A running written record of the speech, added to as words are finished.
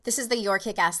This is the Your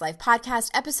Kick-Ass Life podcast,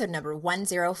 episode number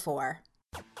 104.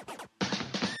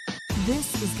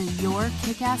 This is the Your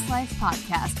Kick-Ass Life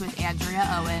podcast with Andrea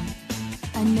Owen,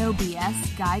 a no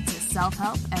BS guide to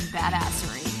self-help and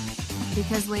badassery.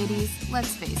 Because ladies,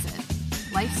 let's face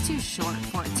it, life's too short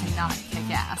for it to not kick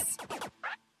ass.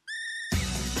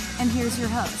 And here's your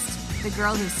host, the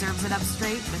girl who serves it up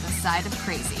straight with a side of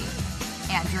crazy,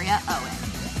 Andrea Owen.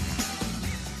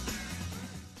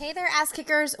 Hey there, ass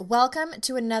kickers. Welcome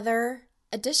to another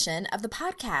edition of the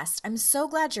podcast. I'm so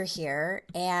glad you're here,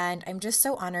 and I'm just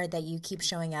so honored that you keep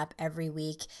showing up every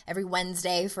week, every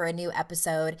Wednesday for a new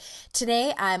episode.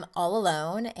 Today, I'm all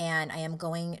alone, and I am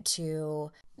going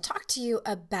to talk to you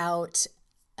about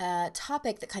a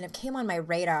topic that kind of came on my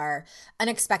radar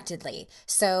unexpectedly.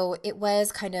 So it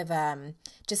was kind of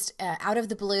just out of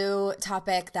the blue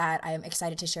topic that I'm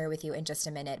excited to share with you in just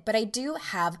a minute. But I do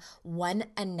have one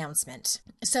announcement.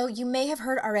 So you may have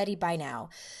heard already by now,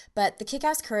 but the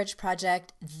Kick-Ass Courage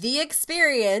Project, The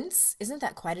Experience, isn't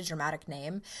that quite a dramatic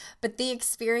name? But The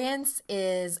Experience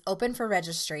is open for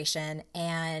registration,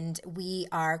 and we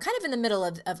are kind of in the middle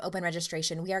of open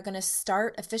registration. We are going to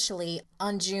start officially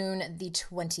on June the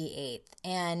 28th.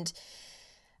 And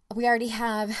we already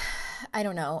have, I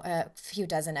don't know, a few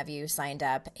dozen of you signed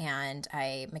up, and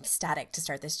I'm ecstatic to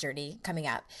start this journey coming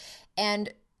up.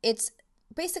 And it's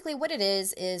basically what it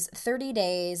is 30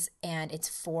 days, and it's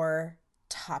 4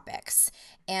 topics.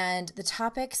 And the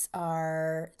topics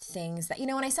are things that,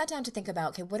 when I sat down to think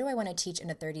about, okay, what do I want to teach in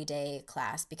a 30-day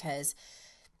class? Because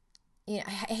I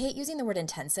hate using the word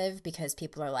intensive because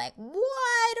people are like, what?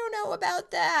 I don't know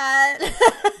about that.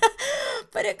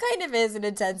 But it kind of is an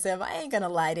intensive. I ain't going to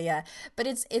lie to you. But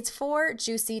it's 4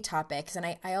 juicy topics. And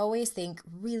I always think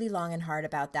really long and hard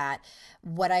about that.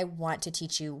 What I want to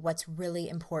teach you, what's really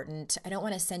important. I don't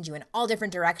want to send you in all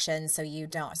different directions so you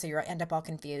end up all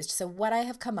confused. So what I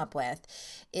have come up with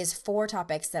is 4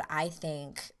 topics that I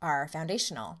think are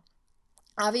foundational.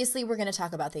 Obviously, we're going to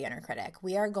talk about the inner critic.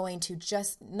 We are going to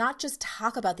not just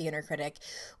talk about the inner critic,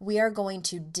 we are going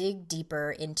to dig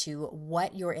deeper into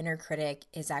what your inner critic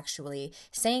is actually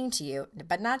saying to you.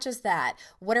 But not just that,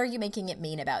 what are you making it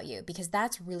mean about you? Because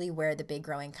that's really where the big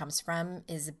growing comes from,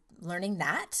 is learning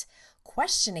that,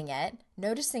 questioning it,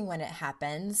 noticing when it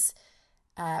happens,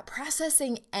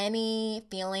 processing any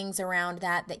feelings around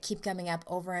that keep coming up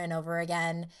over and over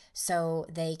again so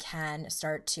they can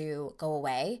start to go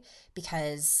away.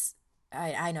 Because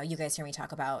I know you guys hear me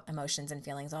talk about emotions and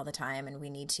feelings all the time, and we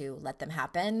need to let them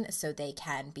happen so they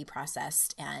can be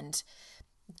processed and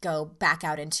go back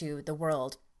out into the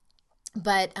world.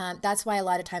 But that's why a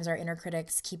lot of times our inner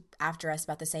critics keep after us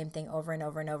about the same thing over and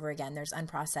over and over again. There's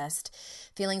unprocessed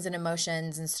feelings and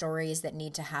emotions and stories that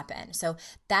need to happen. So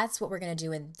that's what we're going to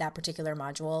do in that particular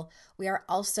module. We are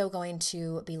also going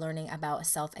to be learning about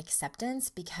self-acceptance,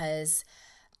 because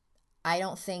I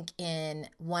don't think in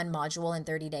one module in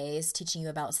 30 days teaching you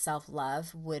about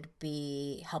self-love would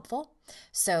be helpful.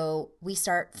 So we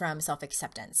start from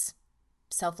self-acceptance.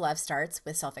 Self-love starts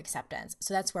with self-acceptance.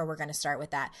 So that's where we're going to start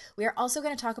with that. We are also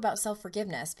going to talk about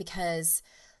self-forgiveness, because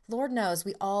Lord knows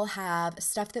we all have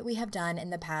stuff that we have done in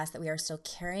the past that we are still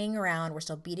carrying around. We're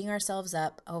still beating ourselves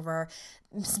up over.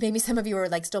 Maybe some of you are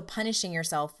like still punishing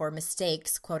yourself for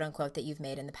mistakes, quote unquote, that you've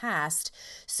made in the past.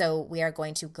 So we are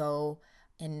going to go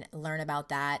and learn about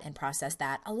that and process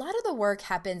that. A lot of the work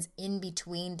happens in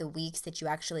between the weeks that you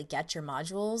actually get your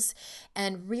modules.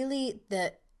 And really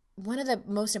one of the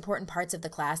most important parts of the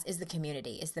class is the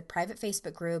community, is the private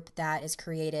Facebook group that is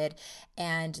created,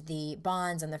 and the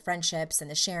bonds and the friendships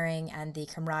and the sharing and the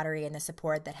camaraderie and the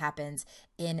support that happens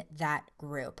in that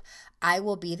group. I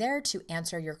will be there to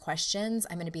answer your questions.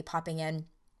 I'm going to be popping in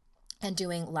and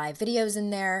doing live videos in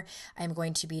there. I'm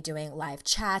going to be doing live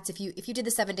chats. If you did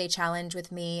the 7-day challenge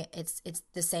with me, it's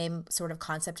the same sort of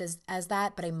concept as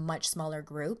that, but a much smaller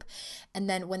group. And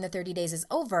then when the 30 days is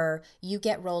over, you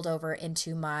get rolled over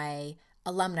into my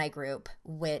alumni group,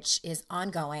 which is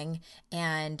ongoing,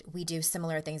 and we do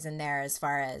similar things in there as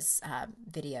far as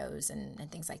videos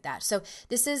and things like that. So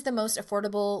this is the most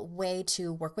affordable way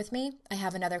to work with me. I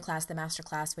have another class, the master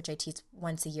class, which I teach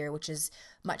once a year, which is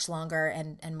much longer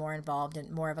and more involved and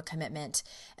more of a commitment.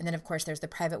 And then of course there's the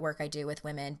private work I do with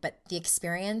women. But the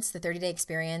experience, the 30-day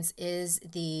experience, is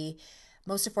the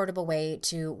most affordable way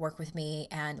to work with me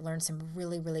and learn some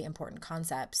really, really important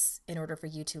concepts in order for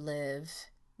you to live,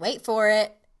 wait for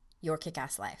it, your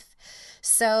kick-ass life.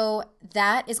 So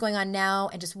that is going on now.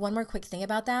 And just one more quick thing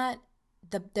about that.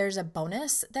 There's a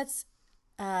bonus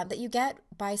that you get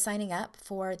by signing up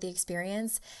for the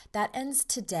experience that ends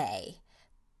today,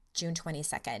 June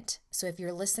 22nd. So if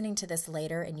you're listening to this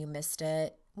later and you missed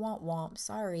it, Womp womp,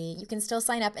 sorry. You can still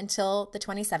sign up until the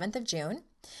 27th of June.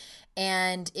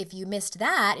 And if you missed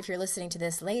that, if you're listening to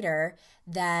this later,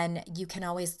 then you can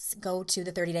always go to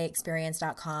the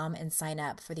 30dayexperience.com and sign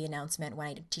up for the announcement when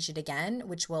I teach it again,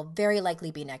 which will very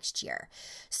likely be next year.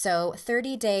 So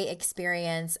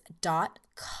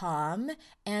 30dayexperience.com,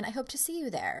 and I hope to see you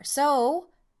there. So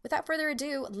without further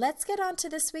ado, let's get on to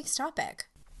this week's topic.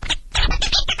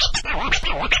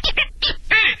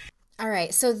 All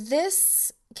right, so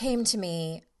this came to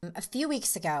me a few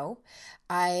weeks ago.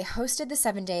 I hosted the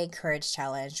 7-Day Courage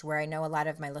Challenge, where I know a lot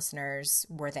of my listeners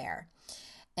were there.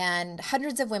 And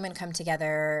hundreds of women come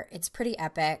together. It's pretty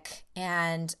epic.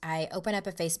 And I open up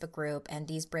a Facebook group, and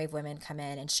these brave women come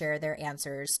in and share their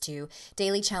answers to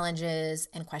daily challenges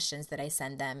and questions that I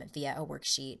send them via a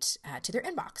worksheet to their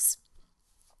inbox.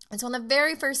 And so on the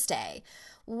very first day,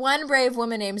 one brave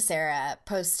woman named Sarah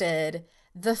posted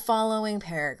the following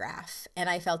paragraph, and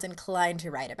I felt inclined to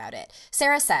write about it.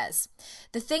 Sarah says,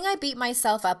 "The thing I beat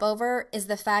myself up over is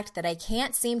the fact that I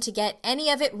can't seem to get any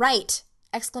of it right!"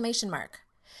 Exclamation mark.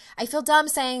 I feel dumb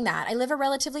saying that. I live a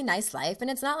relatively nice life, and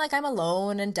it's not like I'm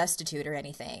alone and destitute or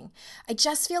anything. I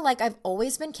just feel like I've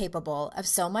always been capable of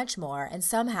so much more, and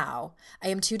somehow I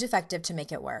am too defective to make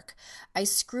it work. I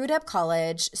screwed up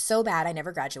college so bad I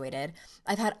never graduated.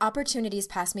 I've had opportunities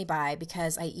pass me by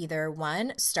because I either,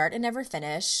 1, start and never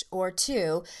finish, or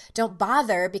 2, don't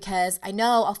bother because I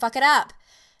know I'll fuck it up.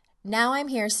 Now I'm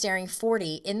here staring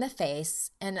 40 in the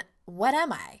face, and what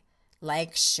am I?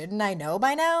 Like, shouldn't I know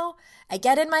by now? I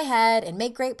get in my head and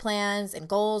make great plans and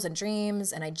goals and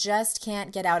dreams, and I just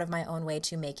can't get out of my own way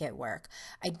to make it work.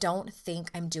 I don't think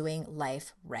I'm doing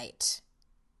life right.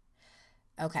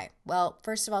 Okay, well,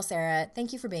 first of all, Sarah,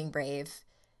 thank you for being brave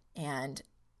and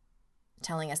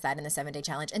telling us that in the 7-Day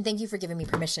Challenge, and thank you for giving me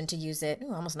permission to use it.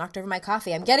 Ooh, I almost knocked over my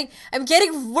coffee. I'm getting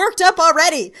worked up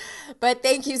already. But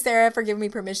thank you, Sarah, for giving me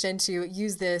permission to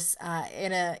use this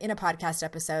in a podcast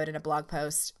episode, in a blog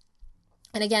post.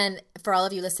 And again, for all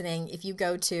of you listening, if you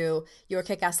go to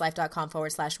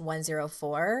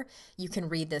yourkickasslife.com/104, you can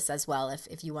read this as well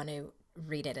if you want to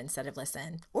read it instead of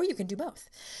listen, or you can do both.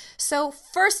 So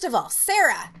first of all,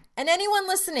 Sarah, and anyone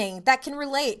listening that can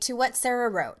relate to what Sarah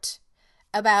wrote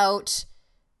about,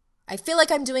 I feel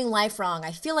like I'm doing life wrong.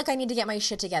 I feel like I need to get my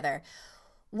shit together.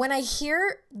 When I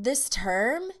hear this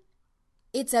term,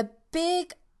 it's a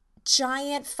big,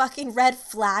 giant fucking red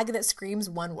flag that screams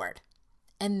one word.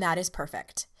 And that is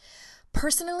perfect.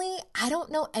 Personally, I don't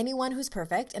know anyone who's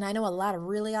perfect, and I know a lot of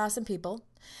really awesome people,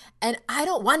 and I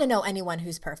don't want to know anyone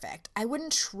who's perfect. I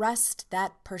wouldn't trust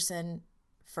that person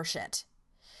for shit.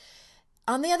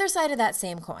 On the other side of that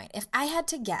same coin, if I had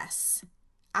to guess,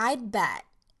 I'd bet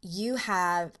you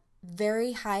have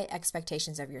very high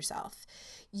expectations of yourself.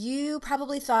 You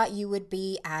probably thought you would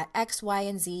be at X, Y,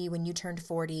 and Z when you turned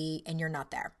 40, and you're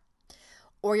not there.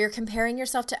 Or you're comparing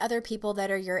yourself to other people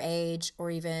that are your age, or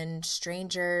even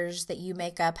strangers that you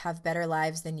make up have better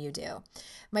lives than you do.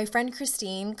 My friend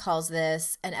Christine calls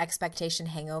this an expectation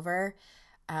hangover.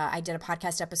 I did a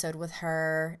podcast episode with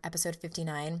her, episode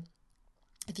 59.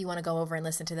 If you want to go over and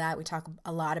listen to that, we talk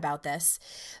a lot about this.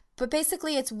 But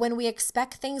basically, it's when we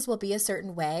expect things will be a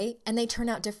certain way and they turn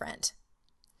out different.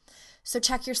 So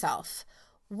check yourself.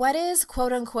 What is,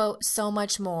 quote unquote, so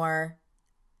much more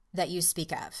that you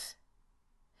speak of?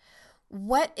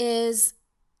 What is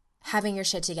having your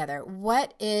shit together?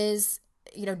 What is,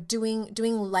 doing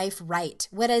life right?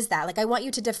 What is that? Like, I want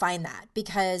you to define that,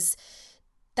 because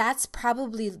that's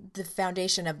probably the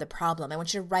foundation of the problem. I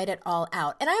want you to write it all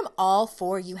out. And I'm all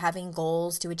for you having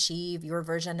goals to achieve your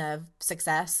version of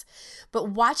success,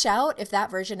 but watch out if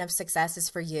that version of success is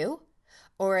for you,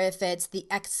 or if it's the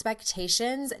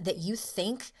expectations that you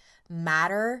think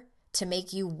matter to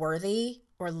make you worthy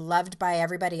or loved by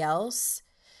everybody else,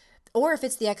 or if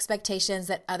it's the expectations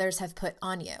that others have put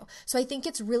on you. So I think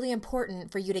it's really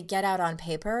important for you to get out on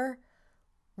paper,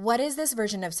 what is this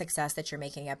version of success that you're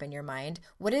making up in your mind?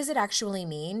 What does it actually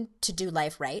mean to do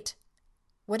life right?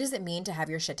 What does it mean to have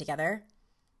your shit together?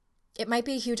 It might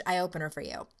be a huge eye-opener for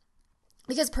you.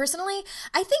 Because personally,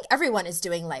 I think everyone is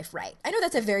doing life right. I know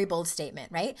that's a very bold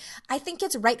statement, right? I think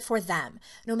it's right for them.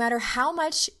 No matter how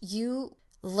much you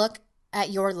look at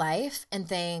your life and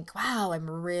think, wow, I'm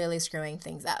really screwing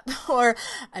things up, or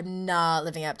I'm not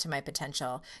living up to my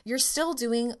potential, you're still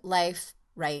doing life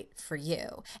right for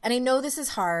you. And I know this is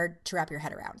hard to wrap your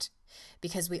head around,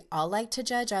 because we all like to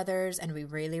judge others and we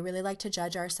really, really like to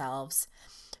judge ourselves.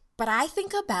 But I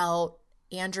think about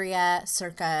Andrea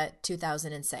circa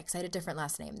 2006. I had a different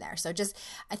last name there. So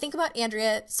I think about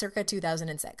Andrea circa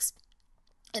 2006.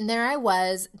 And there I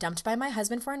was, dumped by my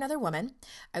husband for another woman.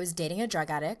 I was dating a drug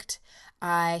addict.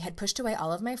 I had pushed away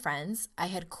all of my friends. I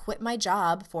had quit my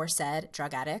job for said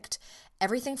drug addict.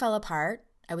 Everything fell apart.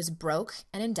 I was broke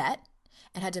and in debt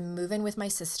and had to move in with my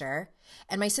sister.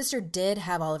 And my sister did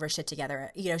have all of her shit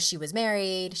together. You know, she was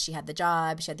married, she had the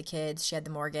job, she had the kids, she had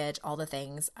the mortgage, all the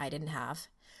things I didn't have.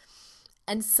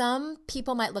 And some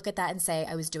people might look at that and say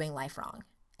I was doing life wrong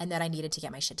and that I needed to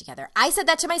get my shit together. I said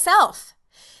that to myself.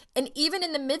 And even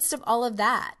in the midst of all of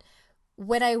that,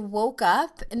 when I woke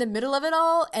up in the middle of it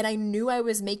all and I knew I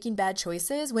was making bad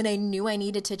choices, when I knew I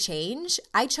needed to change,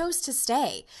 I chose to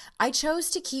stay. I chose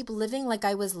to keep living like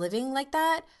I was living like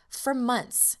that for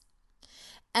months.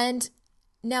 And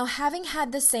now, having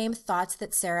had the same thoughts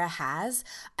that Sarah has,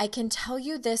 I can tell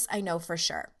you this I know for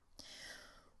sure.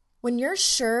 When you're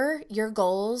sure your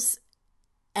goals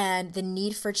and the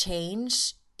need for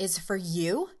change is for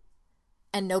you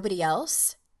and nobody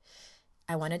else,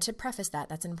 I wanted to preface that.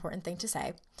 That's an important thing to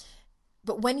say.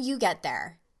 But when you get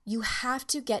there, you have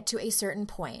to get to a certain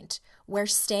point where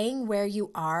staying where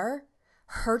you are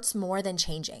hurts more than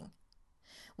changing.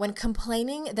 When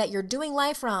complaining that you're doing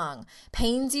life wrong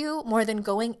pains you more than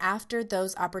going after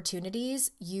those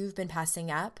opportunities you've been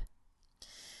passing up.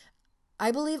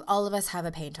 I believe all of us have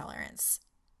a pain tolerance.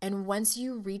 And once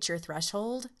you reach your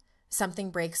threshold, something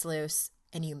breaks loose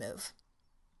and you move.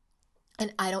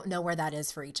 And I don't know where that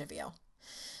is for each of you.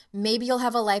 Maybe you'll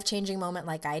have a life-changing moment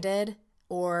like I did,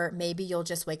 or maybe you'll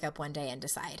just wake up one day and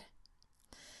decide.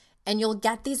 And you'll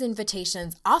get these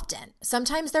invitations often.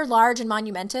 Sometimes they're large and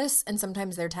monumentous, and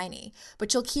sometimes they're tiny,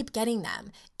 but you'll keep getting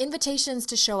them. Invitations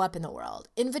to show up in the world,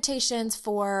 invitations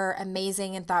for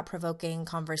amazing and thought-provoking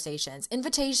conversations,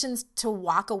 invitations to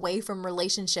walk away from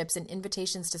relationships, and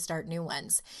invitations to start new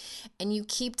ones. And you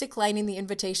keep declining the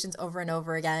invitations over and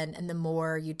over again, and the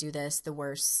more you do this, the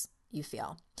worse you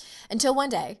feel. Until one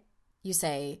day, you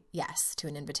say yes to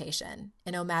an invitation,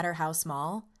 and no matter how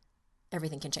small,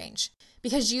 everything can change.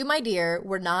 Because you, my dear,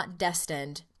 were not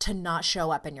destined to not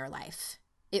show up in your life.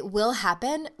 It will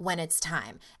happen when it's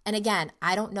time. And again,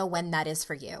 I don't know when that is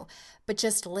for you, but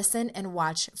just listen and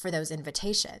watch for those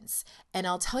invitations. And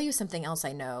I'll tell you something else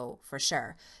I know for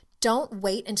sure. Don't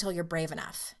wait until you're brave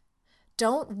enough.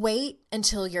 Don't wait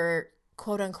until you're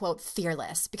quote unquote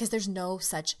fearless, because there's no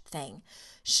such thing.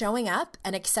 Showing up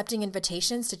and accepting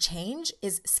invitations to change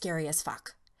is scary as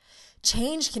fuck.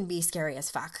 Change can be scary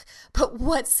as fuck. But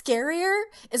what's scarier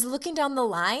is looking down the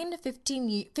line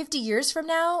 50 years from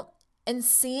now and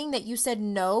seeing that you said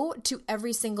no to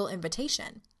every single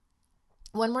invitation.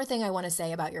 One more thing I want to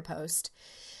say about your post.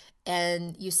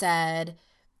 And you said,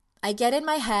 I get in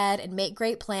my head and make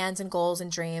great plans and goals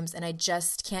and dreams, and I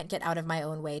just can't get out of my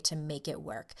own way to make it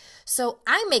work. So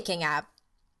I'm making up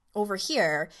over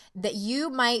here that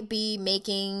you might be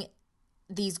making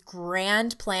these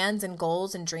grand plans and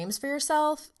goals and dreams for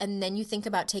yourself, and then you think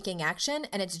about taking action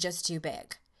and it's just too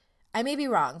big. I may be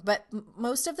wrong, but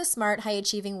most of the smart,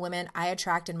 high-achieving women I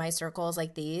attract in my circles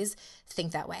like these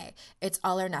think that way. It's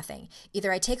all or nothing.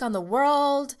 Either I take on the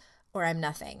world or I'm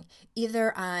nothing.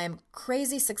 Either I'm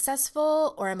crazy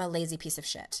successful or I'm a lazy piece of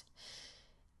shit.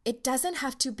 It doesn't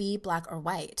have to be black or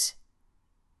white.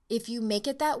 If you make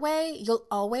it that way, you'll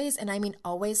always, and I mean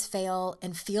always, fail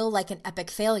and feel like an epic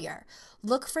failure.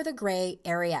 Look for the gray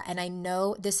area. And I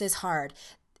know this is hard.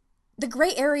 The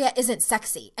gray area isn't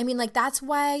sexy. I mean, like, that's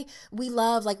why we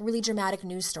love like really dramatic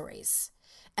news stories.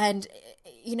 And,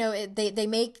 you know, they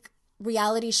make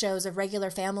reality shows of regular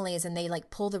families and they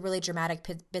like pull the really dramatic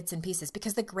bits and pieces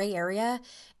because the gray area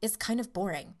is kind of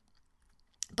boring.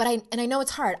 But I know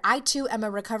it's hard. I too am a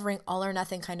recovering all or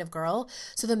nothing kind of girl.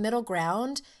 So the middle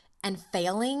ground and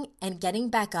failing and getting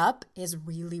back up is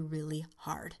really, really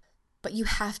hard. But you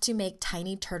have to make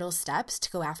tiny turtle steps to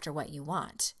go after what you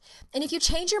want. And if you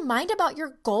change your mind about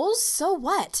your goals, so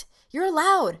what? You're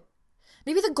allowed.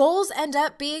 Maybe the goals end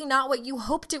up being not what you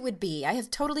hoped it would be. I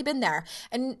have totally been there.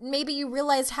 And maybe you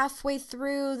realized halfway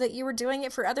through that you were doing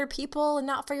it for other people and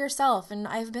not for yourself. And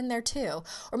I've been there too.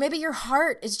 Or maybe your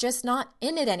heart is just not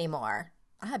in it anymore.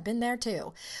 I've been there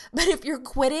too. But if you're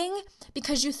quitting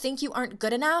because you think you aren't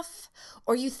good enough,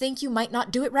 or you think you might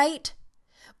not do it right,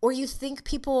 or you think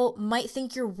people might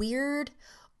think you're weird,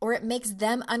 or it makes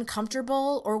them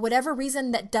uncomfortable, or whatever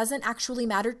reason that doesn't actually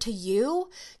matter to you,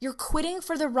 you're quitting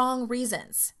for the wrong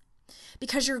reasons.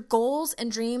 Because your goals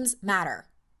and dreams matter.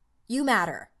 You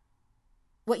matter.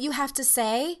 What you have to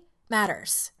say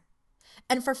matters.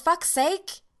 And for fuck's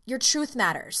sake, your truth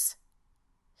matters.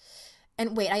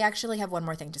 And wait, I actually have one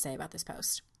more thing to say about this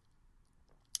post.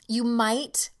 You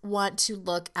might want to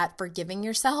look at forgiving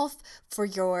yourself for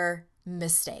your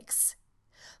mistakes.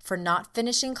 for not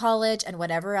finishing college and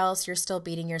whatever else you're still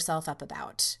beating yourself up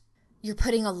about. You're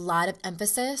putting a lot of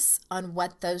emphasis on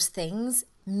what those things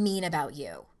mean about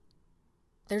you.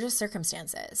 They're just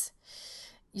circumstances.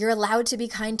 You're allowed to be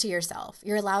kind to yourself.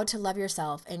 You're allowed to love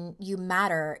yourself, and you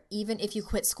matter even if you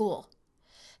quit school.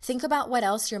 Think about what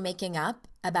else you're making up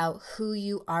about who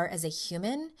you are as a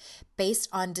human based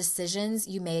on decisions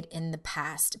you made in the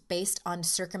past, based on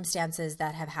circumstances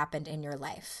that have happened in your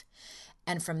life.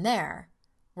 And from there,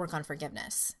 work on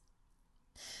forgiveness.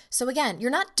 So again,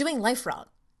 you're not doing life wrong.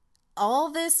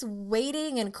 All this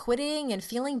waiting and quitting and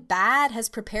feeling bad has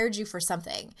prepared you for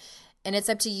something. And it's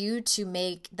up to you to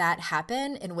make that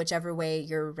happen in whichever way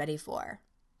you're ready for.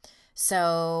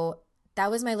 So that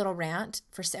was my little rant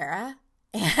for Sarah.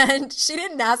 And she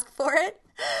didn't ask for it,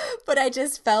 but I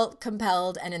just felt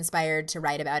compelled and inspired to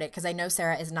write about it because I know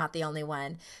Sarah is not the only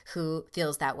one who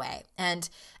feels that way. And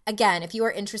again, if you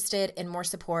are interested in more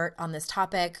support on this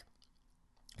topic,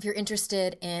 if you're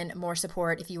interested in more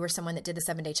support, if you were someone that did the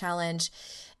 7-day challenge,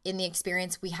 in the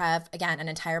experience, we have, again, an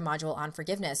entire module on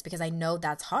forgiveness because I know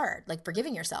that's hard, like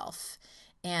forgiving yourself.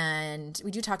 And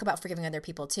we do talk about forgiving other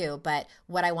people too, but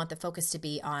what I want the focus to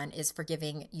be on is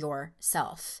forgiving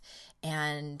yourself.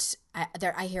 And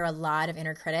I hear a lot of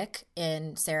inner critic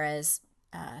in Sarah's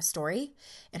story,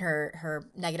 and her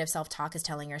negative self-talk is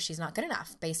telling her she's not good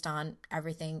enough based on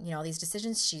everything, all these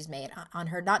decisions she's made, on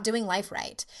her not doing life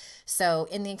right. So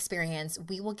in the experience,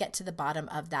 we will get to the bottom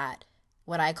of that,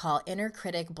 what I call inner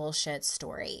critic bullshit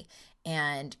story,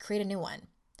 and create a new one.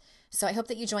 So I hope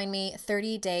that you join me,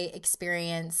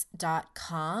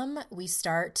 30dayexperience.com. We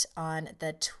start on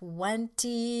the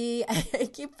I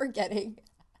keep forgetting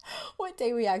what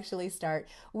day we actually start.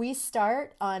 We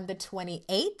start on the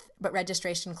 28th, but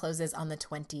registration closes on the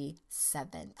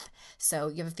 27th. So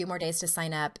you have a few more days to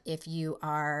sign up. If you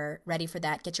are ready for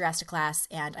that, get your ass to class,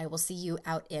 and I will see you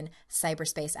out in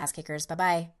cyberspace, ass kickers.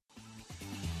 Bye-bye.